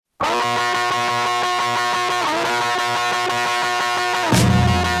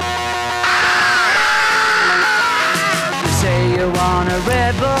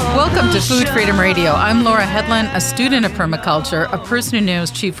to Food Freedom Radio. I'm Laura Hedlund, a student of permaculture, a person who knows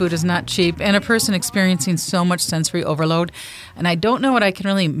cheap food is not cheap, and a person experiencing so much sensory overload. And I don't know what I can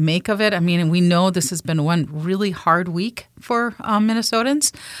really make of it. I mean, we know this has been one really hard week for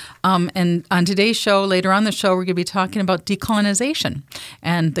Minnesotans. And on today's show, later on the show, we're going to be talking about decolonization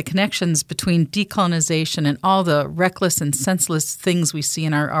and the connections between decolonization and all the reckless and senseless things we see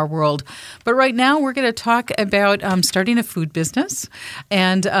in our world. But right now, we're going to talk about starting a food business.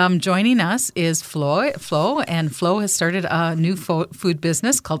 And joining us is Flo, and Flo has started a new food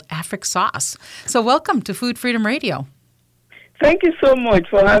business called Afric Sauce. So welcome to Food Freedom Radio. Thank you so much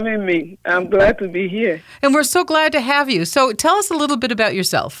for having me. I'm glad to be here. And we're so glad to have you. So tell us a little bit about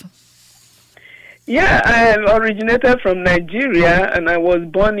yourself. Yeah, I originated from Nigeria, and I was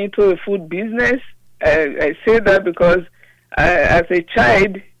born into a food business. I say that because as a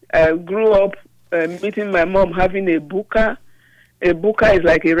child, I grew up meeting my mom having a buka. A buka is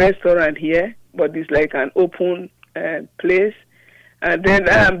like a restaurant here, but it's like an open place. And then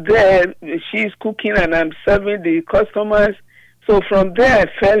I'm there, she's cooking, and I'm serving the customers. So from there, I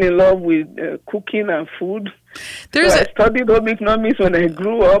fell in love with cooking and food. I studied home economics when I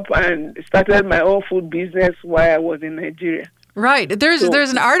grew up and started my own food business while I was in Nigeria. Right. There's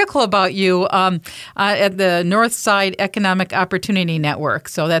an article about you at the Northside Economic Opportunity Network.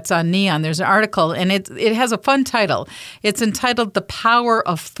 So that's on Neon. There's an article, and it has a fun title. It's entitled The Power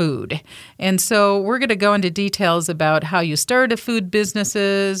of Food. And so we're going to go into details about how you started food business,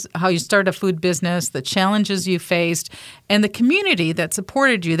 the challenges you faced, and the community that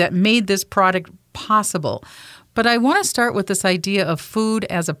supported you that made this product possible. But I want to start with this idea of food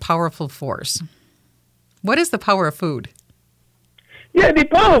as a powerful force. What is the power of food? Yeah, the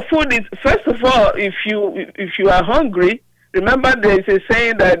power of food is, first of all, if you are hungry, remember there is a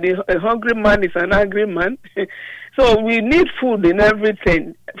saying that a hungry man is an angry man. So we need food in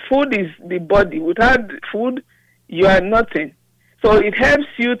everything. Food is the body. Without food, you are nothing. So it helps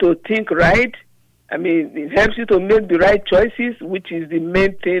you to think right. I mean, it helps you to make the right choices, which is the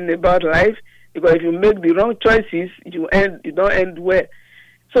main thing about life. Because if you make the wrong choices, you don't end well.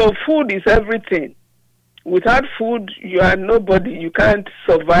 So food is everything. Without food, you are nobody. You can't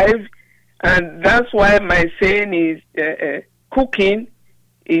survive. And that's why my saying is cooking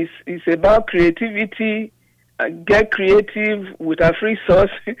is about creativity. Get creative with a free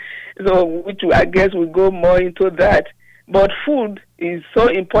sauce, so which I guess we'll go more into that. But food is so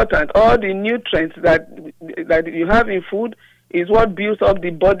important. All the nutrients that you have in food is what builds up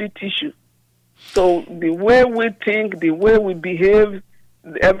the body tissue. So the way we think, the way we behave,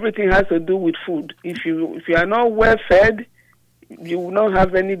 everything has to do with food. If you are not well fed, you will not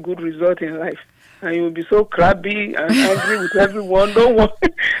have any good result in life, and you will be so crabby and angry with everyone. No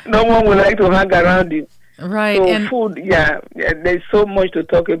one will like to hang around you. Right. So and food, yeah, there's so much to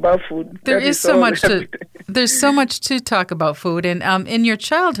talk about food. There's so much to talk about food. And in your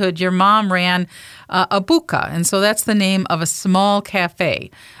childhood, your mom ran a buka, and so that's the name of a small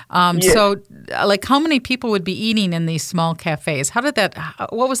cafe. Yes. So, like, how many people would be eating in these small cafes?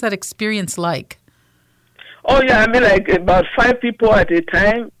 What was that experience like? Oh, yeah, I mean, like about 5 people at a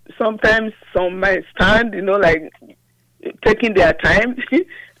time. Sometimes some might stand, like taking their time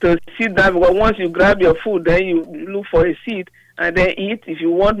to sit down. Because once you grab your food, then you look for a seat and then eat. If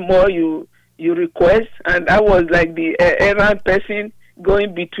you want more, you request. And I was like the errand person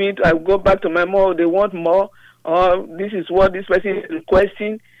going between. I go back to my mom, they want more, or this is what this person is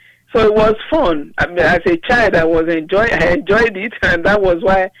requesting. So it was fun. I mean, as a child, I enjoyed it, and that was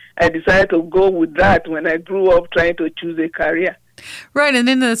why I decided to go with that when I grew up trying to choose a career. Right, and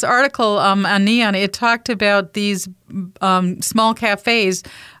in this article on Neon, it talked about these small cafes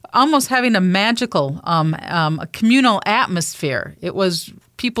almost having a magical, a communal atmosphere. It was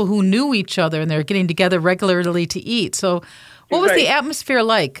people who knew each other, and they were getting together regularly to eat. So what was the atmosphere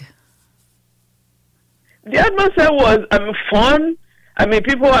like? The atmosphere was fun. I mean,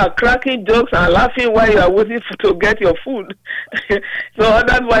 people are cracking jokes and laughing while you are waiting to get your food. So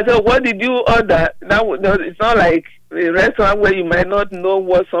that's why I said, what did you order? Now, it's not like a restaurant where you might not know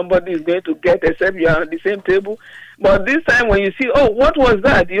what somebody is going to get except you are on the same table. But this time when you see, what was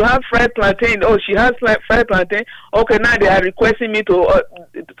that? You have fried plantain. Oh, she has fried plantain. Okay, now they are requesting me to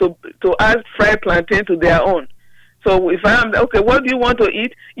add fried plantain to their own. So if I'm, what do you want to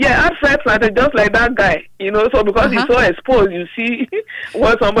eat? Yeah, add fried plantain just like that guy, so because he's so exposed, you see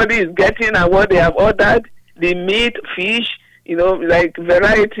what somebody is getting and what they have ordered, the meat, fish, like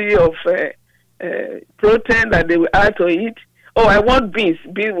variety of protein that they will add to it. Oh, I want beans.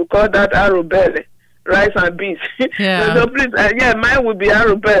 Beans, we call that arrowbelly. rice and beans. Yeah. So please, mine would be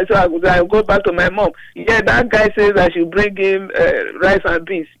arrowbell. So I go back to my mom. Yeah, that guy says I should bring him rice and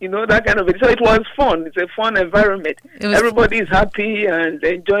beans. That kind of it. So it was fun. It's a fun environment. Everybody is happy and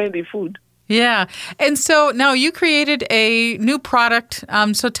enjoying the food. Yeah. And so now you created a new product.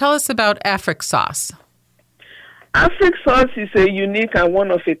 So tell us about Afric sauce. Afric sauce is a unique and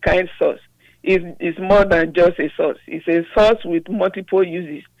one-of-a-kind sauce. It's more than just a sauce. It's a sauce with multiple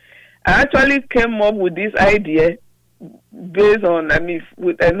uses. I actually came up with this idea based on, I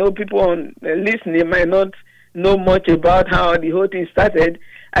know people on listening might not know much about how the whole thing started.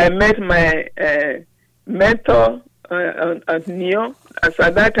 I met my mentor at NEO. As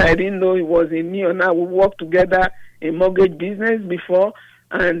at that time, I didn't know he was in NEO. Now we worked together in mortgage business before,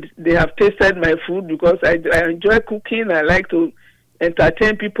 and they have tasted my food because I enjoy cooking. I like to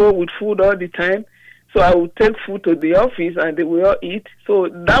entertain people with food all the time. So I would take food to the office and they will all eat. So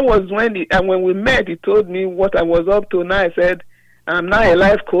that was when we met, he told me what I was up to. Now I said, I'm now a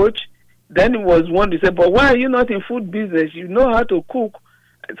life coach. Then he was one to say, but why are you not in food business? You know how to cook.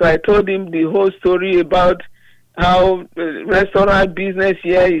 So I told him the whole story about how restaurant business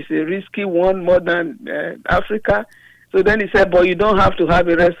here is a risky one more than Africa. So then he said, but you don't have to have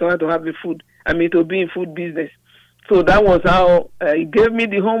a restaurant to have the food. To be in food business. So that was how he gave me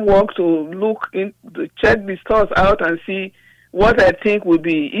the homework to to check the stores out and see what I think would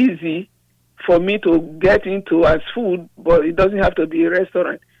be easy for me to get into as food, but it doesn't have to be a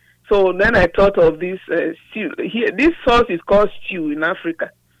restaurant. So then I thought of this stew. Here, this sauce is called stew in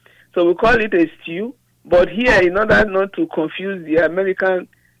Africa. So we call it a stew, but here, in order not to confuse the American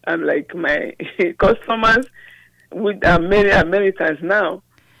and like my customers, with many Americans now,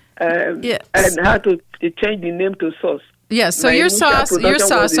 yes. And how to change the name to sauce. Yeah, so your sauce. So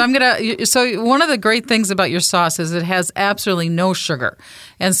one of the great things about your sauce is it has absolutely no sugar.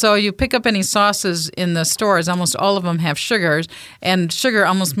 And so you pick up any sauces in the stores, almost all of them have sugars, and sugar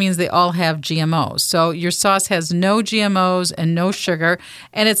almost means they all have GMOs. So your sauce has no GMOs and no sugar,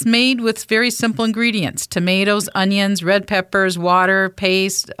 and it's made with very simple ingredients: tomatoes, onions, red peppers, water,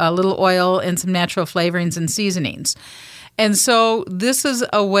 paste, a little oil, and some natural flavorings and seasonings. And so this is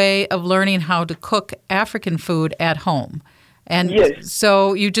a way of learning how to cook African food at home. And yes.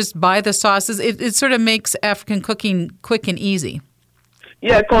 So you just buy the sauces. It sort of makes African cooking quick and easy.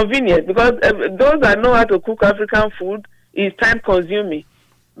 Yeah, convenient, because those that know how to cook African food is time-consuming.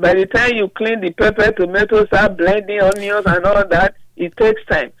 By the time you clean the pepper, tomatoes, start blending onions and all that, it takes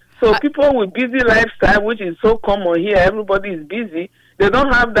time. So people with busy lifestyle, which is so common here, everybody is busy, they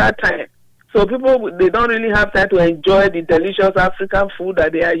don't have that time. So people, they don't really have time to enjoy the delicious African food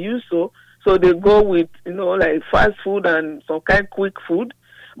that they are used to. So they go with, like fast food and some kind of quick food.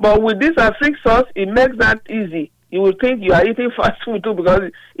 But with this African sauce, it makes that easy. You will think you are eating fast food too, because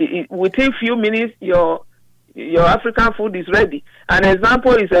within few minutes, your African food is ready. An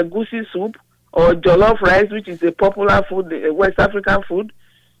example is egusi soup or jollof rice, which is a popular food, West African food.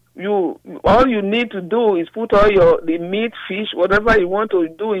 All you need to do is put all the meat, fish, whatever you want to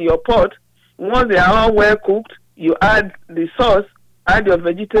do in your pot. Once they are all well cooked, you add the sauce, add your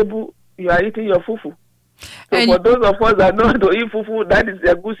vegetable, you are eating your fufu. So for those of us that know how to eat fufu, that is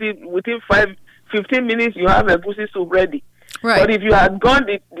egusi. Within 15 minutes, you have egusi soup ready. Right. But if you had gone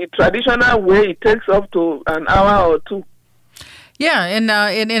the traditional way, it takes up to an hour or two. Yeah, and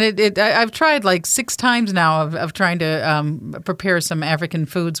I've tried like 6 times now of trying to prepare some African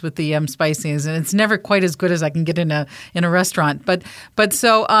foods with the spices, and it's never quite as good as I can get in a restaurant. But on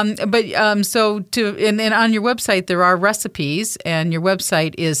your website there are recipes, and your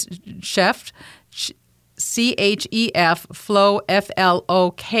website is Chef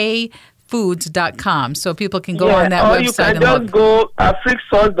Flo-K foods.com, so people can go on that website and look. Or you can just go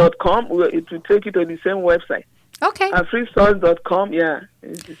africsauce.com. It will take you to the same website. Okay. Africsauce.com, yeah,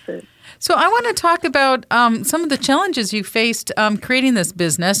 it's the same. So I want to talk about some of the challenges you faced creating this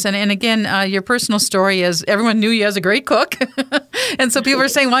business. And again, your personal story is everyone knew you as a great cook. And so people were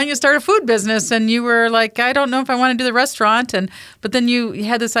saying, why don't you start a food business? And you were like, I don't know if I want to do the restaurant. But then you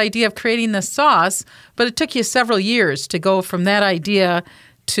had this idea of creating this sauce. But it took you several years to go from that idea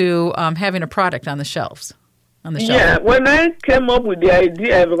to having a product on the shelves. Yeah, when I came up with the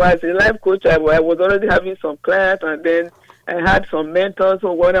idea, because as a life coach, I was already having some clients, and then I had some mentors.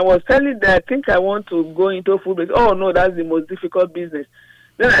 So when I was telling them, I think I want to go into food business, oh no, that's the most difficult business.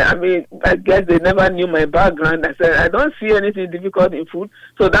 Then I guess they never knew my background. I said, I don't see anything difficult in food.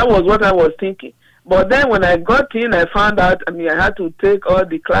 So that was what I was thinking. But then when I got in, I found out, I had to take all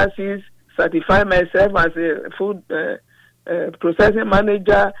the classes, certify myself as a food processing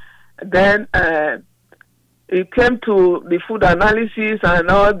manager. Then it came to the food analysis and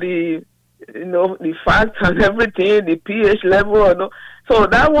all the the facts and everything, the pH level. So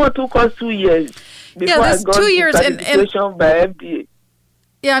that one took us 2 years before I got 2 the years certification by FDA.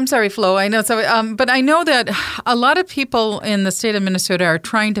 Yeah, I'm sorry, Flo. I know. So, but I know that a lot of people in the state of Minnesota are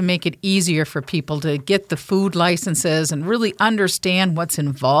trying to make it easier for people to get the food licenses and really understand what's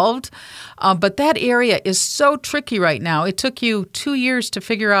involved. But that area is so tricky right now. It took you 2 years to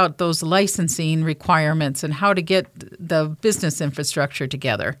figure out those licensing requirements and how to get the business infrastructure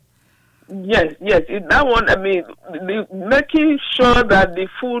together. Yes. That one, making sure that the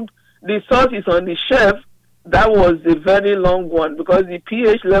sauce is on the shelf, that was a very long one because the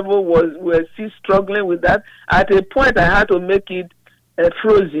pH level we're still struggling with that. At a point, I had to make it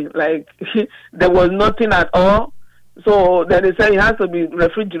frozen, like there was nothing at all. So then they said it has to be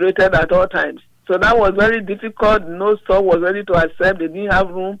refrigerated at all times. So that was very difficult. No store was ready to accept. They didn't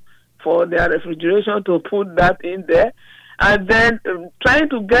have room for their refrigeration to put that in there. And then trying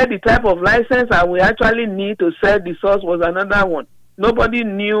to get the type of license that we actually need to sell the sauce was another one. Nobody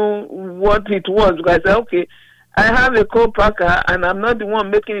knew what it was because I said, okay, I have a co-packer and I'm not the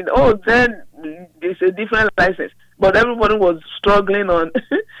one making it. Oh, then it's a different license. But everybody was struggling on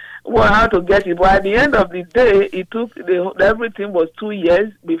how to get it. But at the end of the day, it took everything was 2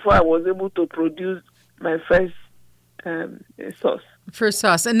 years before I was able to produce my first sauce. First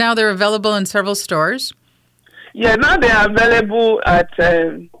sauce. And now they're available in several stores? Yeah, now they are available at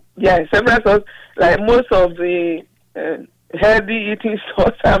several stores. Like most of the healthy eating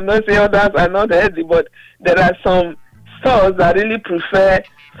stores. I'm not saying others are not healthy, but there are some stores that really prefer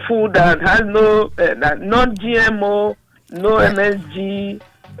food that has no non-GMO, no MSG,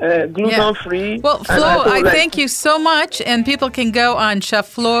 gluten-free. Well, Flo, I thank you so much, and people can go on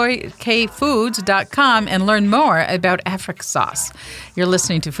cheffloykfoods.com and learn more about Africa sauce. You're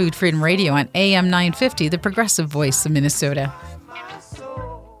listening to Food Freedom Radio on AM 950, the progressive voice of Minnesota.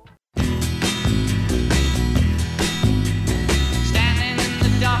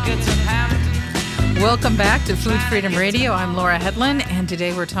 Welcome back to Food Freedom Radio. I'm Laura Hedlund, and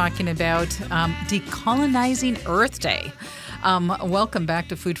today we're talking about Decolonizing Earth Day. Welcome back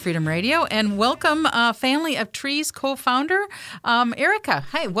to Food Freedom Radio, and welcome Family of Trees co-founder Erica.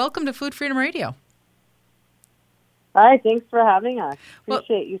 Hi, welcome to Food Freedom Radio. Hi, thanks for having us.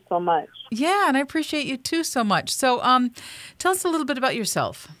 Appreciate you so much. Yeah, and I appreciate you too so much. So tell us a little bit about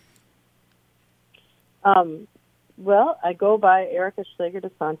yourself. Well, I go by Erica Schleger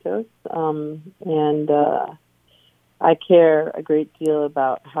de Santos, and I care a great deal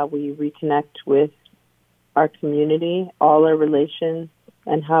about how we reconnect with our community, all our relations,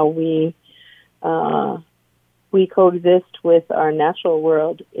 and how we coexist with our natural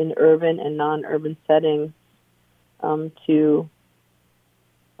world in urban and non-urban settings to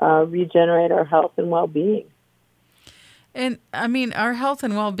regenerate our health and well-being. And, I mean, our health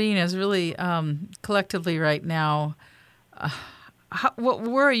and well-being is really collectively right now.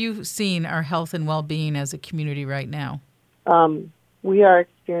 Where are you seeing our health and well-being as a community right now? We are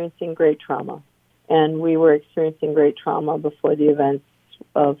experiencing great trauma. And we were experiencing great trauma before the events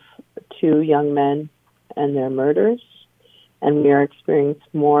of 2 young men and their murders. And we are experiencing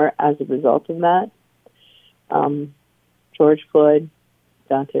more as a result of that. George Floyd,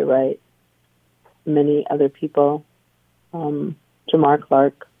 Dante Wright, many other people, Jamar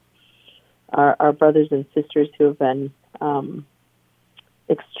Clark, our brothers and sisters who have been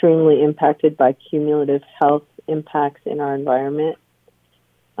extremely impacted by cumulative health impacts in our environment.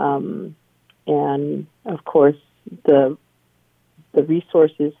 And, of course, the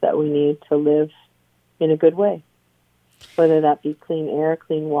resources that we need to live in a good way, whether that be clean air,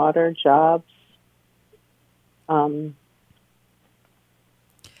 clean water, jobs, and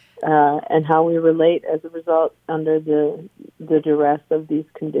how we relate as a result under the duress of these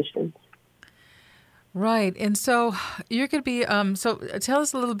conditions. Right. And so you're going to be, so tell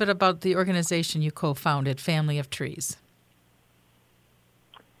us a little bit about the organization you co-founded, Family of Trees.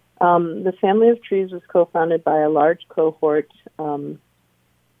 The Family of Trees was co-founded by a large cohort in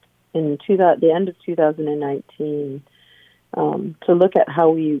the end of 2019 to look at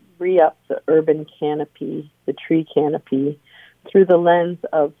how we re-up the urban canopy, the tree canopy, through the lens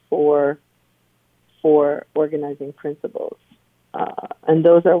of four organizing principles. And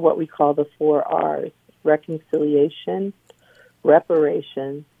those are what we call the 4 R's: reconciliation,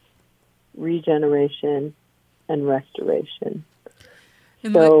 reparation, regeneration, and restoration.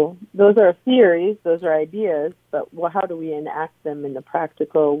 So those are theories, those are ideas, but how do we enact them in a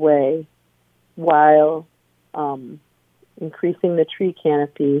practical way while increasing the tree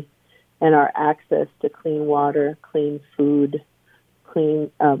canopy and our access to clean water, clean food,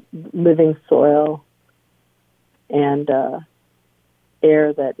 clean living soil, and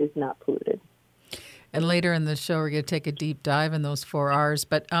air that is not polluted. And later in the show, we're going to take a deep dive in those 4 R's.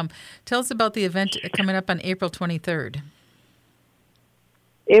 But tell us about the event coming up on April 23rd.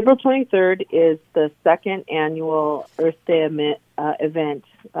 April 23rd is the second annual Earth Day event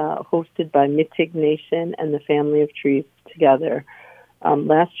hosted by Mitig Nation and the Family of Trees together.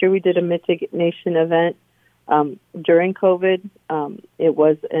 Last year we did a Mitig Nation event. During COVID, it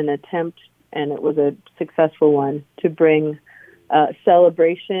was an attempt, and it was a successful one, to bring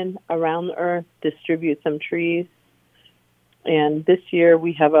celebration around the earth, distribute some trees. And this year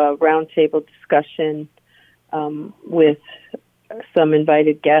we have a roundtable discussion with some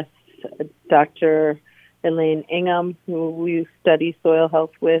invited guests, Dr. Elaine Ingham, who we study soil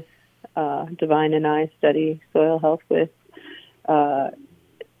health with, Divine and I study soil health with.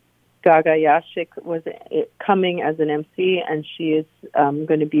 Gaga Yashik was coming as an MC, and she is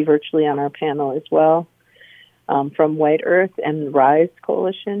going to be virtually on our panel as well, from White Earth and Rise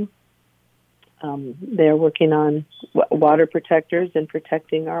Coalition. They're working on water protectors and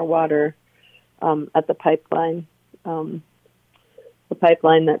protecting our water at the pipeline. The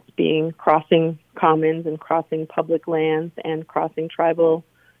pipeline that's being crossing commons and crossing public lands and crossing tribal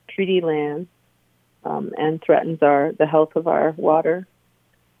treaty lands, and threatens the health of our water.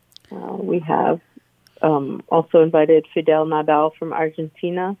 We have also invited Fidel Nadal from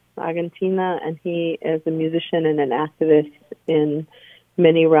Argentina, and he is a musician and an activist in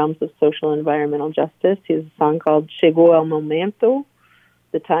many realms of social and environmental justice. He has a song called Llegó el Momento.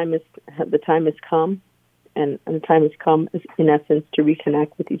 The time has come. And the time has come, in essence, to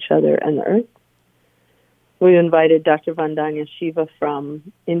reconnect with each other and the earth. We've invited Dr. Vandanya Shiva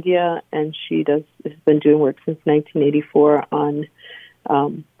from India, and she has been doing work since 1984 on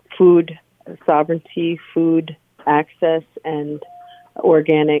food sovereignty, food access, and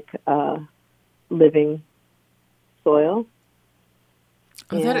organic living soil.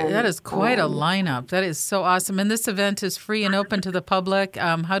 Oh, that is quite a lineup. That is so awesome. And this event is free and open to the public.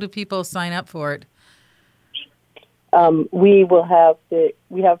 How do people sign up for it? We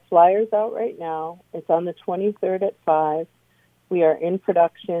have flyers out right now. It's on the 23rd at 5. We are in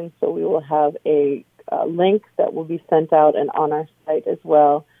production, so we will have a link that will be sent out and on our site as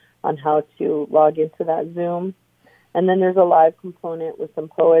well on how to log into that Zoom. And then there's a live component with some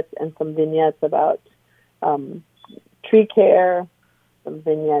poets and some vignettes about tree care, some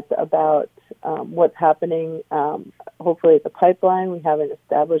vignettes about what's happening, hopefully at the pipeline. We haven't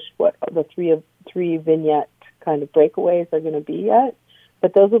established what the three vignette kind of breakaways are going to be yet,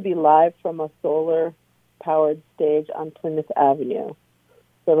 but those will be live from a solar-powered stage on Plymouth Avenue.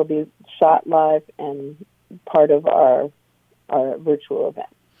 So it'll be shot live and part of our virtual event.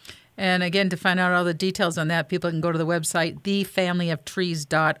 And again, to find out all the details on that, people can go to the website,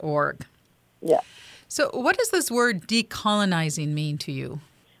 thefamilyoftrees.org. Yeah. So what does this word decolonizing mean to you?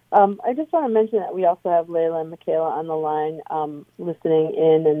 I just want to mention that we also have Layla and Michaela on the line listening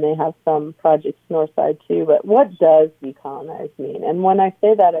in, and they have some projects Northside too. But what does decolonize mean? And when I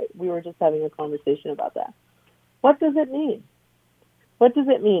say that, we were just having a conversation about that. What does it mean? What does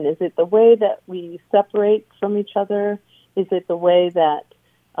it mean? Is it the way that we separate from each other? Is it the way that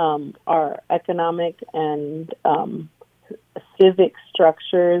our economic and civic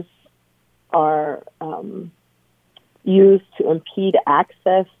structures are used to impede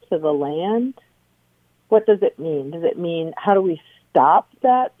access to the land? What does it mean? Does it mean, how do we stop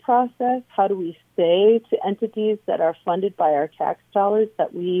that process? How do we say to entities that are funded by our tax dollars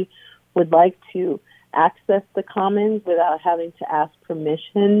that we would like to access the commons without having to ask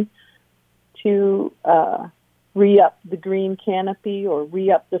permission to re-up the green canopy or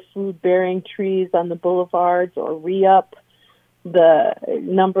re-up the food-bearing trees on the boulevards or re-up the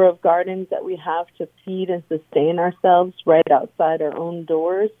number of gardens that we have to feed and sustain ourselves right outside our own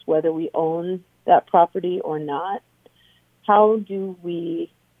doors, whether we own that property or not? How do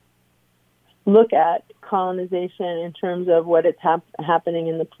we look at colonization in terms of what is happening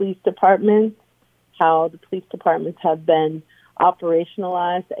in the police departments, how the police departments have been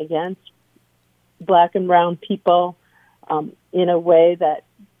operationalized against Black and brown people in a way that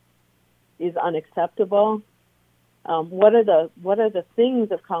is unacceptable? What are the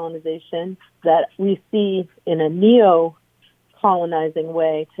things of colonization that we see in a neo-colonizing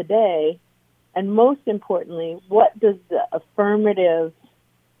way today? And most importantly, how do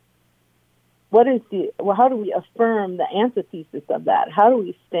we affirm the antithesis of that? How do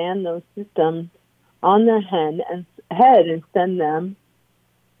we stand those systems on their head and send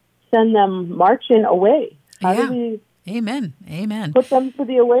them marching away? How do we Amen. put them to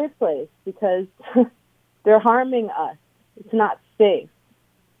the away place? Because they're harming us. It's not safe.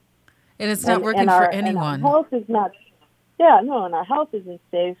 And it's not working for anyone. And our health is not. And our health isn't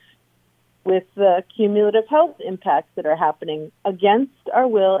safe with the cumulative health impacts that are happening against our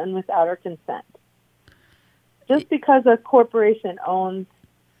will and without our consent. Just because a corporation owns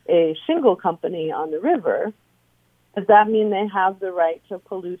a shingle company on the river, does that mean they have the right to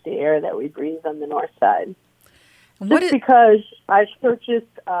pollute the air that we breathe on the north side? Because I've purchased,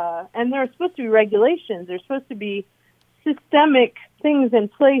 and there are supposed to be regulations, there's supposed to be systemic things in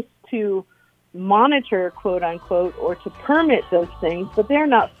place to monitor, quote unquote, or to permit those things, but they're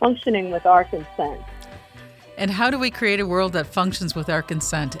not functioning with our consent. And how do we create a world that functions with our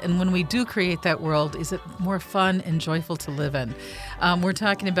consent? And when we do create that world, is it more fun and joyful to live in? We're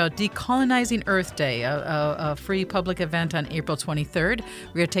talking about Decolonizing Earth Day, a free public event on April 23rd.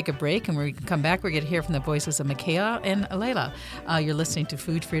 We're going to take a break, and when we come back, we're going to hear from the voices of Michaela and Layla. You're listening to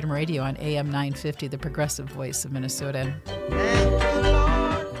Food Freedom Radio on AM 950, the progressive voice of Minnesota.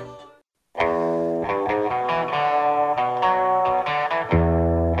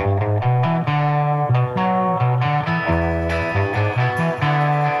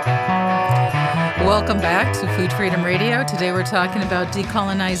 Welcome back to Food Freedom Radio. Today we're talking about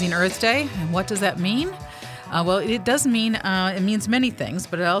Decolonizing Earth Day. And what does that mean? Well, it does mean, it means many things,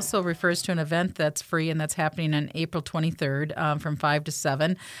 but it also refers to an event that's free and that's happening on April 23rd from 5 to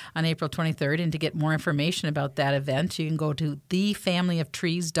 7 on April 23rd. And to get more information about that event, you can go to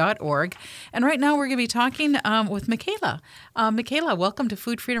thefamilyoftrees.org. And right now we're going to be talking with Michaela. Michaela, welcome to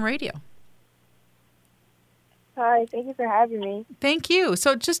Food Freedom Radio. Hi, thank you for having me. Thank you.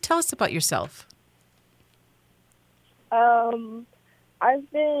 So just tell us about yourself.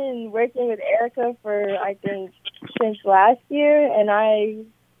 I've been working with Erica for, I think, since last year, and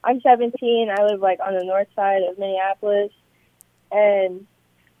I'm 17. I live, on the north side of Minneapolis, and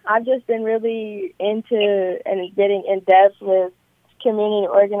I've just been really into and getting in depth with community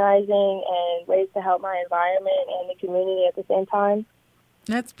organizing and ways to help my environment and the community at the same time.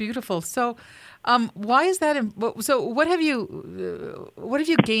 That's beautiful. So, why is that? So, what have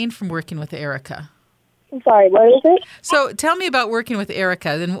you gained from working with Erica? I'm sorry, what is it? So tell me about working with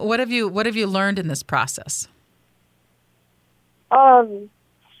Erica, and what have you learned in this process? I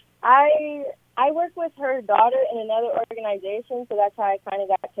work with her daughter in another organization, so that's how I kind of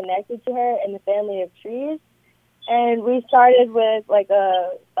got connected to her in the Family of Trees. And we started with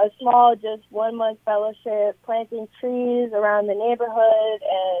a small, just 1 month fellowship, planting trees around the neighborhood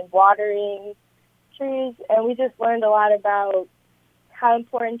and watering trees. And we just learned a lot about how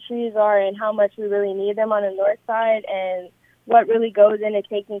important trees are and how much we really need them on the north side and what really goes into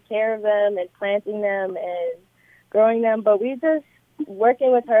taking care of them and planting them and growing them. But we just,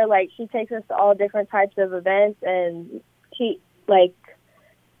 working with her, she takes us to all different types of events, and she,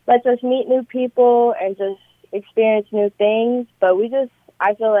 lets us meet new people and just experience new things. But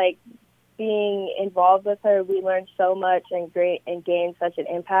I feel like being involved with her, we learned so much and gained such an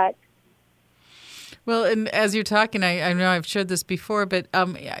impact. Well, and as you're talking, I know I've shared this before, but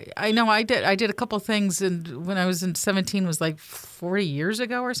I know I did a couple things, and when I was in 17 was 40 years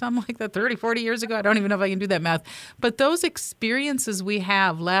ago or something like that, 30, 40 years ago. I don't even know if I can do that math. But those experiences we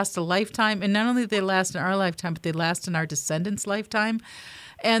have last a lifetime, and not only do they last in our lifetime, but they last in our descendants' lifetime.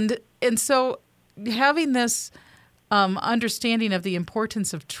 And so having this understanding of the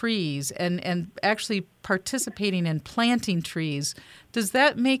importance of trees and actually participating in planting trees, does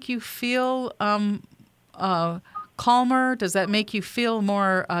that make you feel calmer? Does that make you feel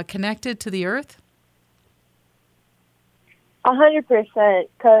more connected to the earth? 100%,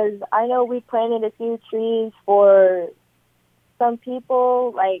 because I know we planted a few trees for some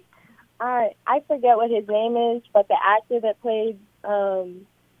people. I forget what his name is, but the actor that played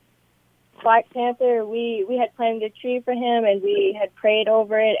Black Panther, we had planted a tree for him, and we had prayed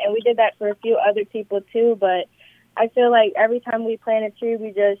over it, and we did that for a few other people too. But I feel like every time we plant a tree,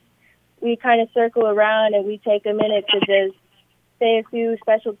 we kind of circle around and we take a minute to just say a few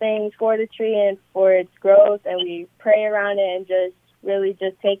special things for the tree and for its growth, and we pray around it and just really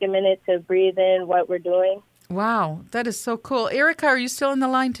just take a minute to breathe in what we're doing. Wow, that is so cool. Erica, are you still on the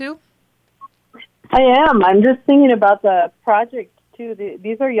line too? I am. I'm just thinking about the project too.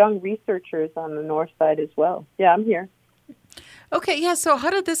 These are young researchers on the north side as well. Yeah, I'm here. Okay, yeah, so how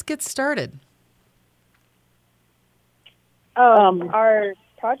did this get started? Our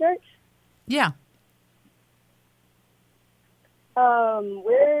project? Yeah.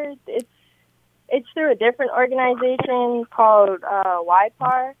 It's through a different organization called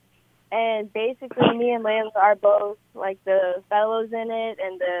YPAR, and basically me and Layla are both the fellows in it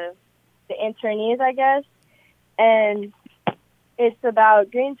and the internees, I guess. And it's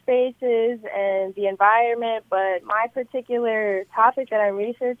about green spaces and the environment, but my particular topic that I'm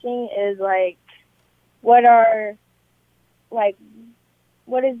researching is what are like,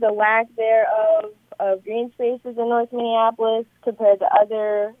 what is the lack there of green spaces in North Minneapolis compared to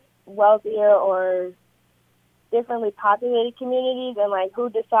other wealthier or differently populated communities, and like who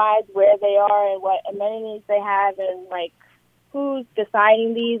decides where they are and what amenities they have, and like who's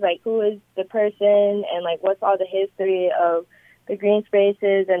deciding these, like who is the person, and like what's all the history of the green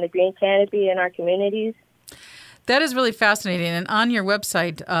spaces and the green canopy in our communities. That is really fascinating. And on your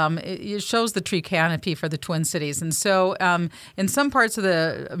website, it shows the tree canopy for the Twin Cities. And so in some parts of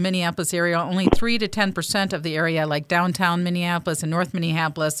the Minneapolis area, only 3 to 10% of the area, like downtown Minneapolis and North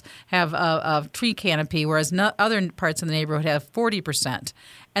Minneapolis, have a tree canopy, whereas other parts of the neighborhood have 40%.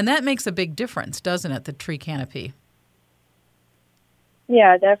 And that makes a big difference, doesn't it, the tree canopy?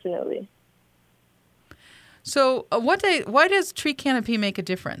 Yeah, definitely. So why does tree canopy make a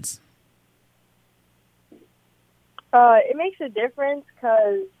difference? It makes a difference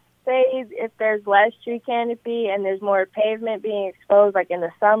because, say, if there's less tree canopy and there's more pavement being exposed, like in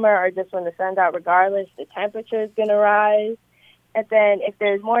the summer or just when the sun's out regardless, the temperature is going to rise. And then if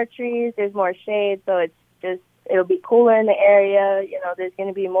there's more trees, there's more shade, so it'll be cooler in the area. You know, there's going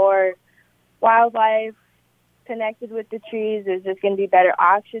to be more wildlife connected with the trees. There's just going to be better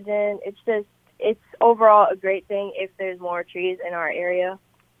oxygen. It's overall a great thing if there's more trees in our area.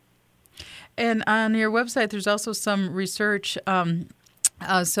 And on your website, there's also some research.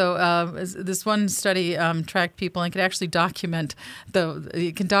 This one study tracked people and could actually document.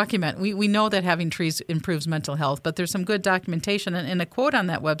 We know that having trees improves mental health, but there's some good documentation. And a quote on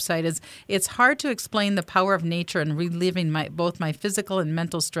that website is, "It's hard to explain the power of nature and reliving both my physical and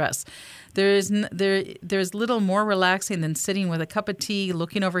mental stress. There's little more relaxing than sitting with a cup of tea,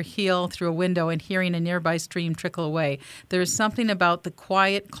 looking over hill through a window and hearing a nearby stream trickle away. There is something about the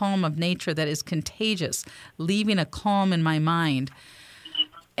quiet calm of nature that is contagious, leaving a calm in my mind."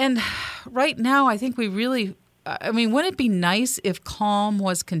 And right now, I think wouldn't it be nice if calm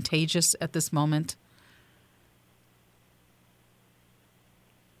was contagious at this moment?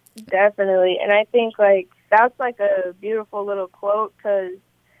 Definitely. And I think, like, that's, like, a beautiful little quote, because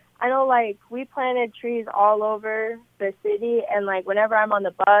I know, like, we planted trees all over the city, and, like, whenever I'm on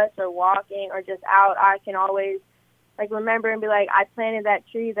the bus or walking or just out, I can always, like, remember and be like, I planted that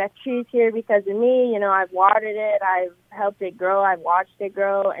tree. That tree's here because of me. You know, I've watered it. I've helped it grow. I've watched it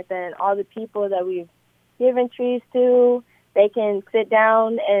grow. And then all the people that we've given trees to, they can sit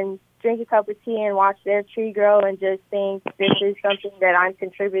down and drink a cup of tea and watch their tree grow and just think, this is something that I'm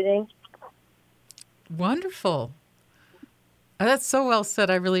contributing. Wonderful. That's so well said.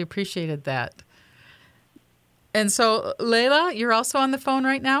 I really appreciated that. And so, Layla, you're also on the phone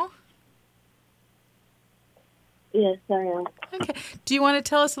right now? Yes, I am. Okay. Do you want to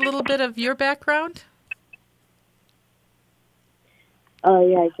tell us a little bit of your background?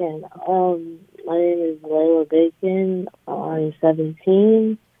 Yeah, I can. My name is Layla Bacon. I'm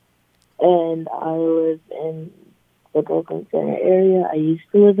 17, and I live in the Brooklyn Center area. I used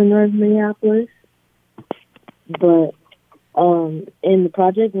to live in North Minneapolis, but in the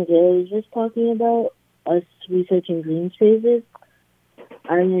project Miguel was just talking about, us researching green spaces,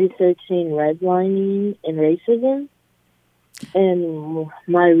 I'm researching redlining and racism, and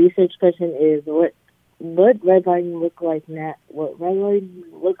my research question is what redlining look like now? What redlining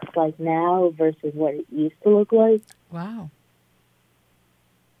looks like now versus what it used to look like? Wow.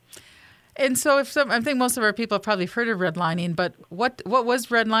 And so, I think most of our people have probably heard of redlining, but what was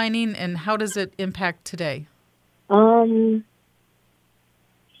redlining and how does it impact today? Redlining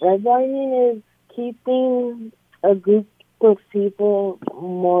is keeping a group of people,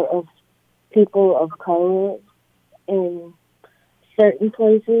 more of people of color, in certain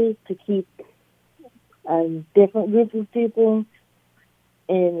places to keep a different group of people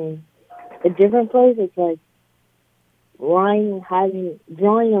in a different place. It's like drawing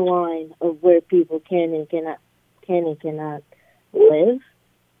a line of where people can and cannot live.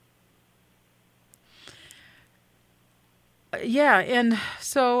 Yeah, and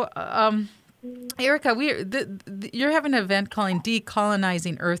so, Erica, you're having an event called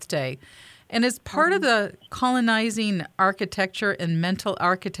Decolonizing Earth Day. And as part of the colonizing architecture and mental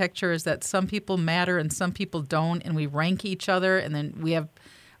architecture is that some people matter and some people don't, and we rank each other. And then we have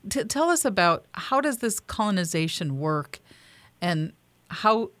tell us about how does this colonization work, and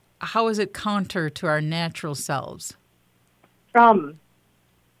how is it counter to our natural selves? I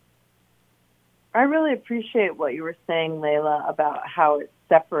really appreciate what you were saying, Layla, about how it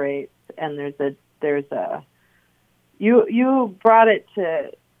separates, and you brought it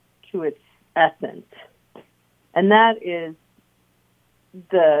to its essence, and that is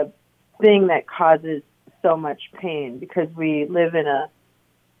the thing that causes so much pain, because we live in a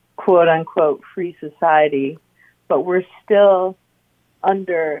quote-unquote free society but we're still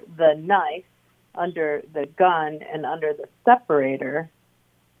under the knife, under the gun, and under the separator.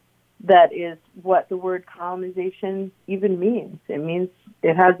 That is what the word colonization even means.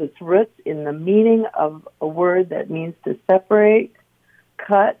 It has its roots in the meaning of a word that means to separate,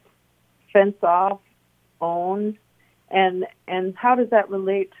 cut, fence off, own, and how does that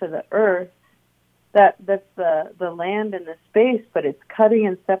relate to the earth? That's the land and the space, but it's cutting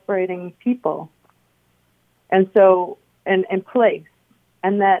and separating people, and so and place,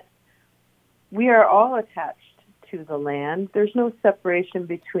 and that we are all attached to the land. There's no separation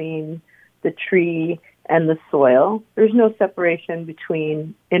between the tree and the soil. There's no separation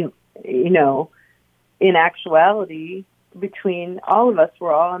between in actuality between all of us.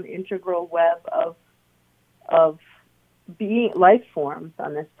 We're all an integral web of being life forms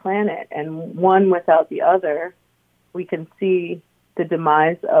on this planet, and one without the other, we can see the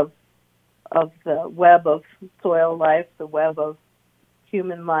demise of the web of soil life, the web of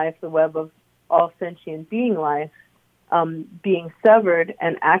human life, the web of all sentient being life, being severed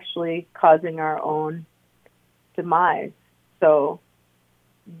and actually causing our own demise. So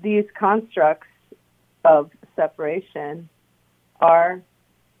these constructs of separation are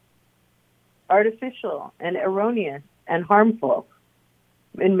artificial and erroneous and harmful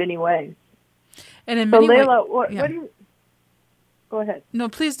in many ways. And in many ways, Layla, what do you? Go ahead. No,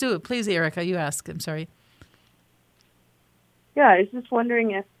 please do it. Please, Erica, you ask. I'm sorry. Yeah, I was just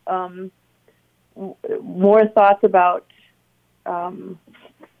wondering if more thoughts about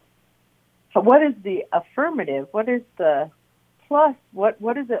what is the affirmative? What is the plus? What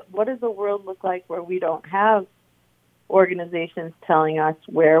is it? What does the world look like where we don't have organizations telling us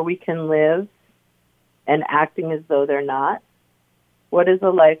where we can live and acting as though they're not? What does a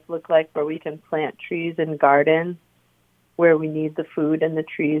life look like where we can plant trees and gardens where we need the food and the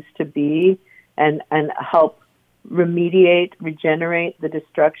trees to be and help remediate, regenerate the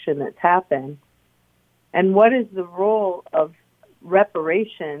destruction that's happened? And what is the role of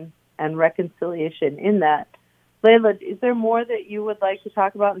reparation and reconciliation in that? Layla, is there more that you would like to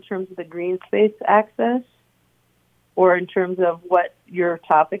talk about in terms of the green space access or in terms of what your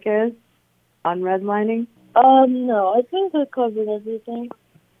topic is on redlining? No, I think that covered everything.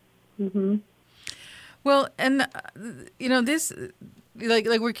 Mm-hmm. Well, and this,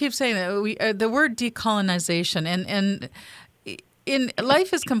 like we keep saying that the word decolonization and in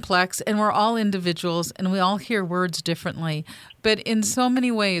life is complex, and we're all individuals, and we all hear words differently. But in so many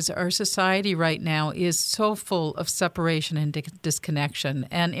ways, our society right now is so full of separation and disconnection.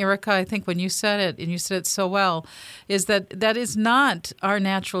 And Erica, I think when you said it, and you said it so well, is that is not our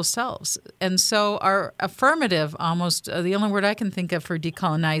natural selves. And so our affirmative, almost the only word I can think of for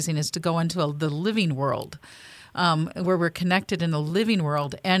decolonizing is to go into the living world. Where we're connected in the living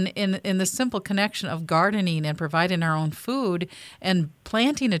world, and in the simple connection of gardening and providing our own food and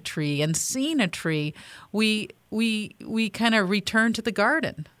planting a tree and seeing a tree, we kind of return to the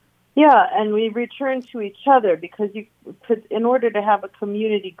garden. Yeah, and we return to each other because in order to have a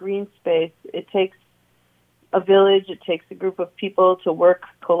community green space, it takes a village, it takes a group of people to work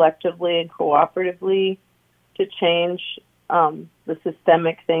collectively and cooperatively to change the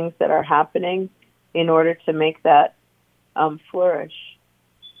systemic things that are happening in order to make that flourish.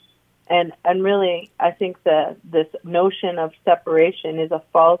 And really, I think that this notion of separation is a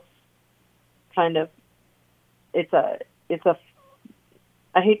false kind of, I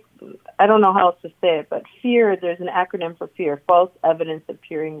don't know how else to say it, but fear, there's an acronym for fear, false evidence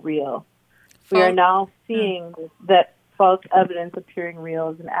appearing real. We are now seeing that false evidence appearing real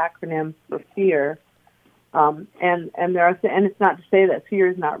is an acronym for fear. And it's not to say that fear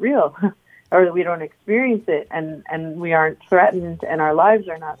is not real. Or that we don't experience it, and we aren't threatened, and our lives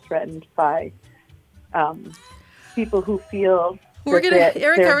are not threatened by people who feel. Erica,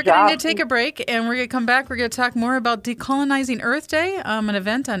 we're going to take a break, and we're going to come back. We're going to talk more about Decolonizing Earth Day, an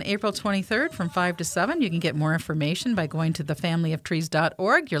event on April 23rd from 5 to 7. You can get more information by going to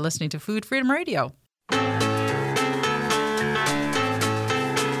thefamilyoftrees.org. You're listening to Food Freedom Radio.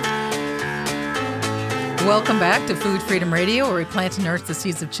 Welcome back to Food Freedom Radio, where we plant and nurture the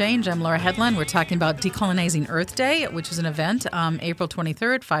seeds of change. I'm Laura Headland. We're talking about Decolonizing Earth Day, which is an event April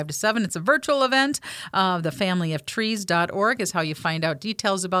 23rd, 5 to 7. It's a virtual event. Thefamilyoftrees.org is how you find out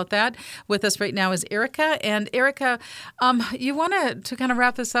details about that. With us right now is Erica. And Erica, you want to kind of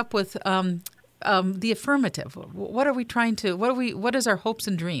wrap this up with the affirmative. What are we trying to, what is our hopes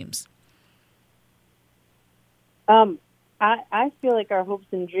and dreams? I feel like our hopes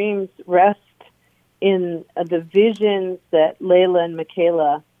and dreams rest in the visions that Layla and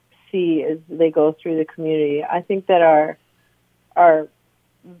Michaela see as they go through the community. I think that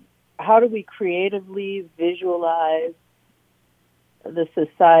how do we creatively visualize the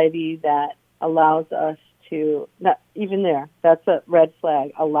society that allows us to, not even there, that's a red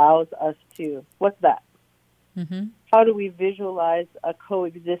flag, allows us to, what's that? Mm-hmm. How do we visualize a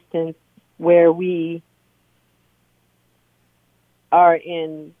coexistence where we are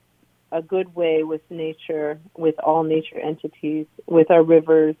in a good way with nature, with all nature entities, with our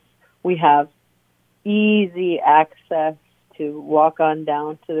rivers? We have easy access to walk on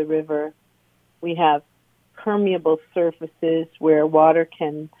down to the river. We have permeable surfaces where water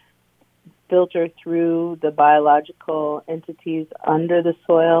can filter through the biological entities under the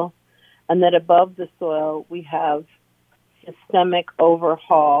soil, and that above the soil we have systemic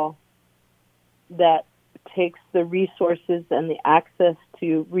overhaul that takes the resources and the access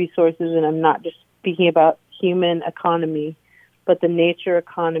to resources, and I'm not just speaking about human economy, but the nature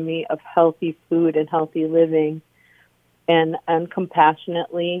economy of healthy food and healthy living, and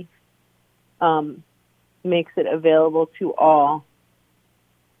compassionately makes it available to all,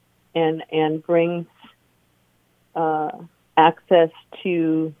 and brings access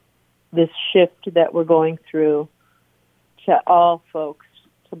to this shift that we're going through to all folks,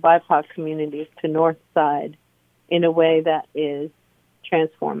 to BIPOC communities, to North Side, in a way that is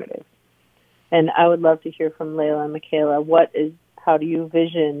transformative. And I would love to hear from Layla and Michaela. How do you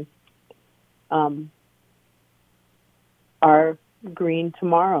vision our green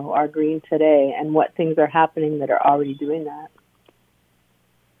tomorrow, our green today, and what things are happening that are already doing that?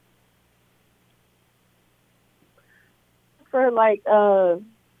 For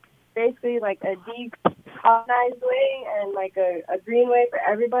basically like a decolonized way and like a green way for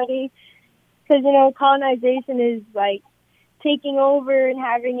everybody, because colonization is like taking over and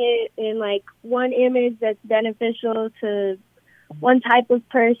having it in like one image that's beneficial to one type of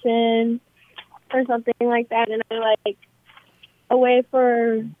person or something like that, and like a way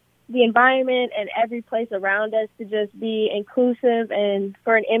for the environment and every place around us to just be inclusive and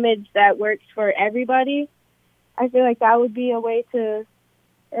for an image that works for everybody. I feel like that would be a way to,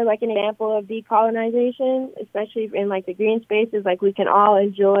 or like an example of decolonization, especially in like the green spaces, like we can all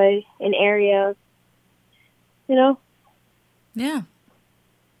enjoy an area, Yeah.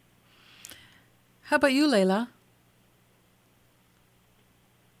 How about you, Layla?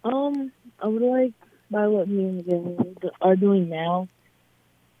 I would like, by what me and Miguel are doing now,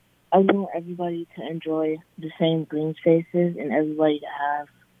 I want everybody to enjoy the same green spaces and everybody to have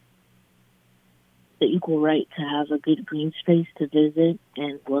the equal right to have a good green space to visit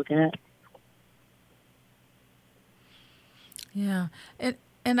and look at. Yeah.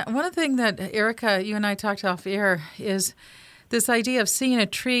 And one thing that, Erica, you and I talked off air is this idea of seeing a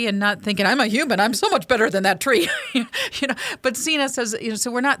tree and not thinking, I'm a human, I'm so much better than that tree, but seeing us as,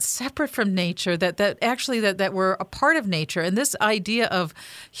 so we're not separate from nature, that we're a part of nature. And this idea of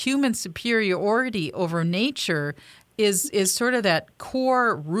human superiority over nature is sort of that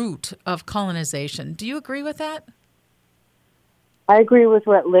core root of colonization. Do you agree with that? I agree with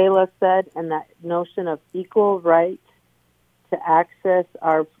what Layla said, and that notion of equal right to access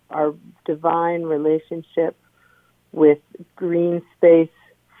our divine relationship with green space,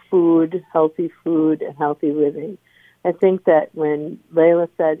 food, and healthy living. I think that when Layla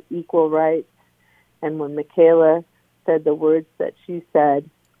said equal rights, and when Michaela said the words that she said,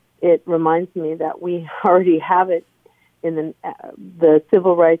 it reminds me that we already have it in the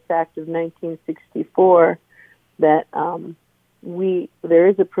Civil Rights Act of 1964, that there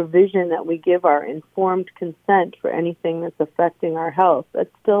is a provision that we give our informed consent for anything that's affecting our health.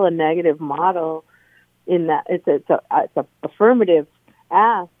 That's still a negative model in that it's a affirmative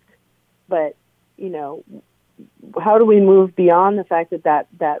ask, but how do we move beyond the fact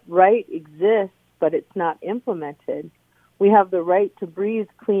that right exists, but it's not implemented? We have the right to breathe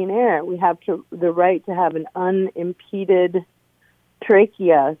clean air. We have the right to have an unimpeded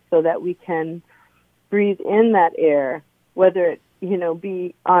trachea so that we can breathe in that air, whether it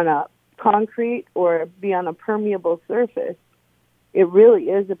be on a concrete or be on a permeable surface. It really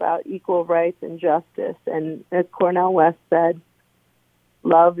is about equal rights and justice. And as Cornel West said,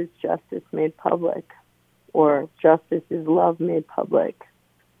 love is justice made public, or justice is love made public,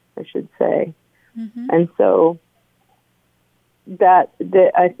 I should say. Mm-hmm. And so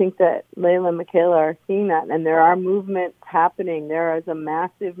I think that Layla and Michaela are seeing that, and there are movements happening. There is a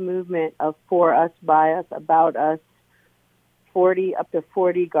massive movement of for us, by us, about us. Up to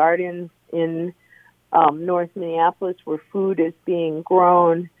 40 gardens in North Minneapolis where food is being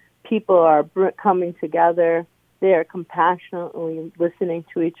grown. People are coming together. They are compassionately listening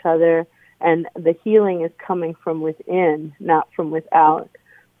to each other, and the healing is coming from within, not from without.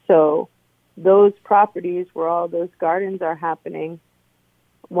 So those properties where all those gardens are happening,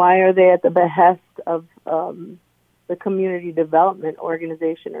 Why are they at the behest of the Community Development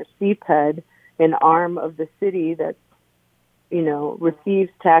Organization, or CPED, an arm of the city that, receives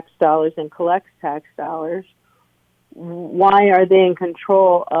tax dollars and collects tax dollars? Why are they in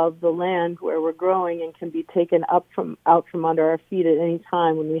control of the land where we're growing and can be taken out from under our feet at any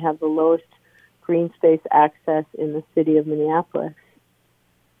time when we have the lowest green space access in the city of Minneapolis?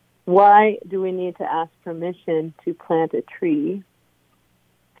 Why do we need to ask permission to plant a tree?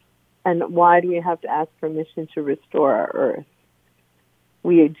 And why do we have to ask permission to restore our earth?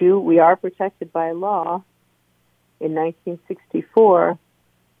 We are protected by law. In 1964,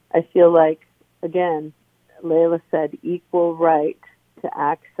 I feel like, again, Layla said, equal right to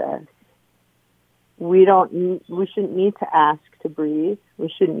access. We shouldn't need to ask to breathe. We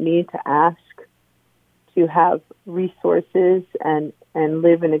shouldn't need to ask to have resources and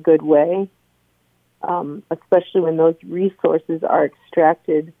live in a good way, especially when those resources are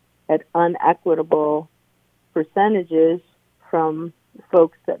extracted at unequitable percentages from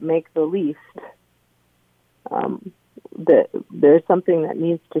folks that make the least. There's something that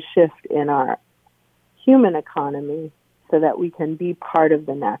needs to shift in our human economy so that we can be part of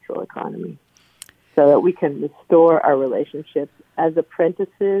the natural economy, so that we can restore our relationships as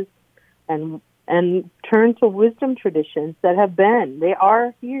apprentices and turn to wisdom traditions that they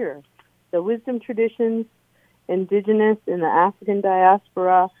are here. The wisdom traditions, indigenous in the African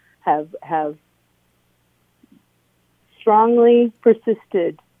diaspora, have strongly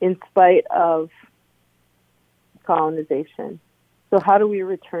persisted in spite of colonization. So how do we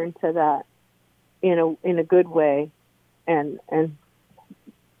return to that in a good way and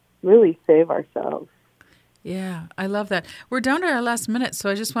really save ourselves? Yeah, I love that. We're down to our last minute, so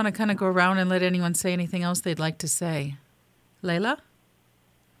I just want to kind of go around and let anyone say anything else they'd like to say. Layla?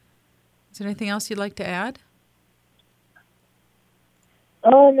 Is there anything else you'd like to add?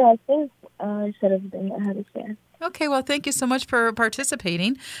 Oh, no, I think I said everything I had to say. Okay, well, thank you so much for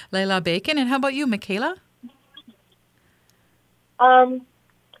participating, Layla Bacon. And how about you, Michaela?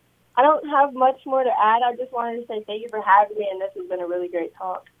 I don't have much more to add. I just wanted to say thank you for having me, and this has been a really great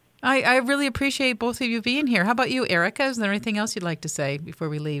talk. I really appreciate both of you being here. How about you, Erica? Is there anything else you'd like to say before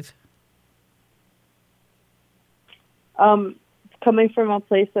we leave? Coming from a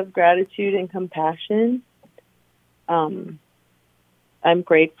place of gratitude and compassion, I'm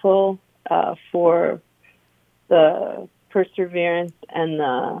grateful for the perseverance and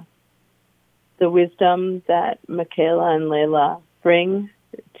the wisdom that Michaela and Layla bring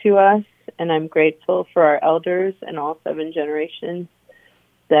to us, and I'm grateful for our elders and all 7 generations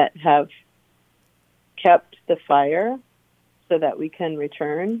that have kept the fire so that we can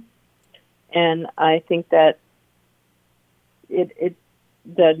return. And I think that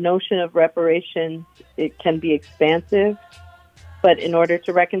the notion of reparations, it can be expansive, but in order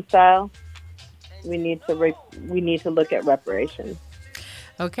to reconcile, we need to look at reparations.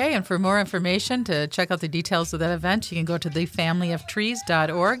 Okay, and for more information, to check out the details of that event, you can go to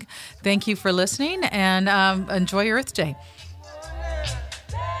thefamilyoftrees.org. Thank you for listening, and enjoy Earth Day.